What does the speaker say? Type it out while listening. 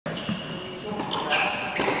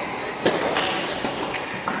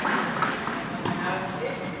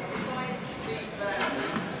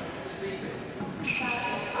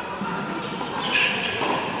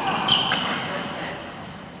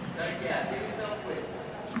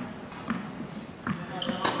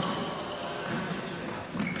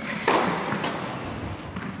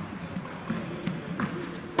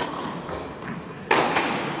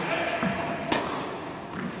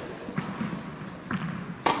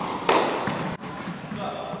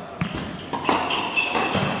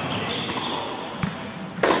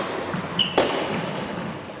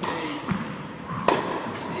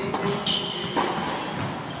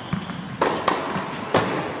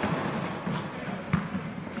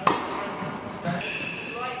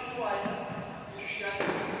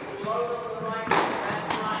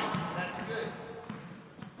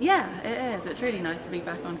It's really nice to be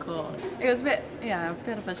back on court. It was a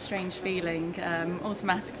bit of a strange feeling.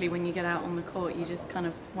 Automatically when you get out on the court you just kind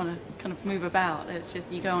of want to move about. It's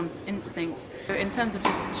just you go on instinct. In terms of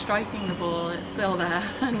just striking the ball, it's still there,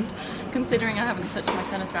 and considering I haven't touched my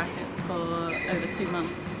tennis rackets for over 2 months,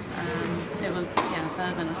 it was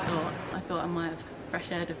better than I thought. I thought I might have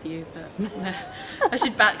fresh aired a few, but no, I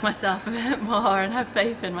should back myself a bit more and have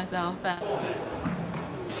faith in myself.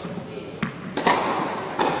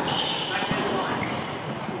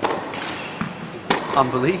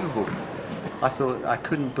 Unbelievable. I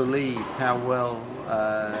couldn't believe how well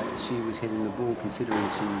she was hitting the ball, considering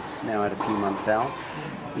she's now had a few months out.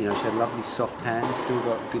 You know, she had lovely soft hands, still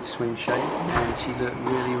got good swing shape, and she looked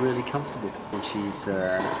really, really comfortable. And she's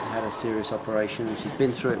had a serious operation, and she's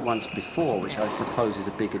been through it once before, which I suppose is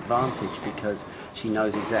a big advantage because she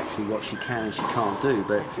knows exactly what she can and she can't do.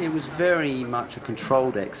 But it was very much a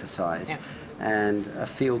controlled exercise. Yeah. And a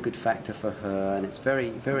feel-good factor for her, and it's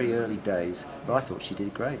very, very early days, but I thought she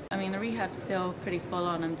did great. I mean, the rehab's still pretty full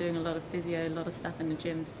on. I'm doing a lot of physio, a lot of stuff in the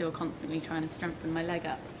gym, still constantly trying to strengthen my leg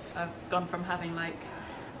up. I've gone from having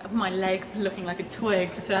my leg looking like a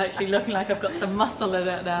twig to actually looking like I've got some muscle in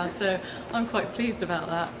it now, so I'm quite pleased about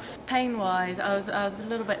that. Pain-wise, I was a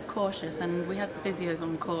little bit cautious, and we had the physios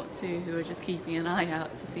on court too who were just keeping an eye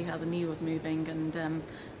out to see how the knee was moving and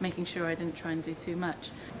making sure I didn't try and do too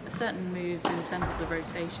much. Certain moves in terms of the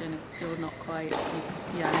rotation, it's still not quite,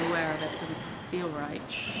 I'm aware of it, it doesn't feel right.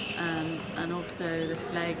 And also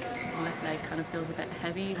this left leg kind of feels a bit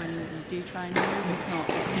heavy when you do try and move. It's not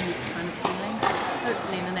a smooth kind of feeling.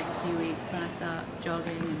 Hopefully in the next few weeks when I start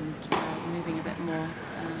jogging and moving a bit more,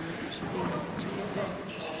 it should be okay.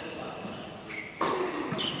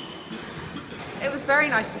 It was very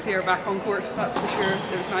nice to see her back on court, that's for sure.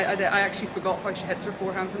 It was nice. I actually forgot how she hits her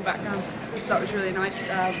forehands and backhands, so that was really nice.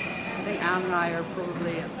 I think Anne and I are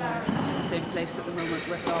probably at the same place at the moment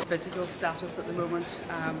with our physical status at the moment.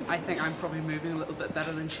 I think I'm probably moving a little bit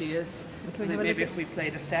better than she is. I think maybe if we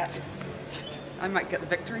played a set, I might get the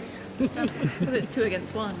victory this time. Because it's 2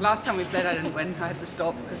 against 1. Last time we played I didn't win, I had to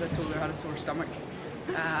stop because I told her I had a sore stomach.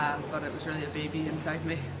 But it was really a baby inside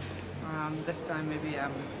me. This time maybe I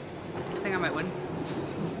think I might win.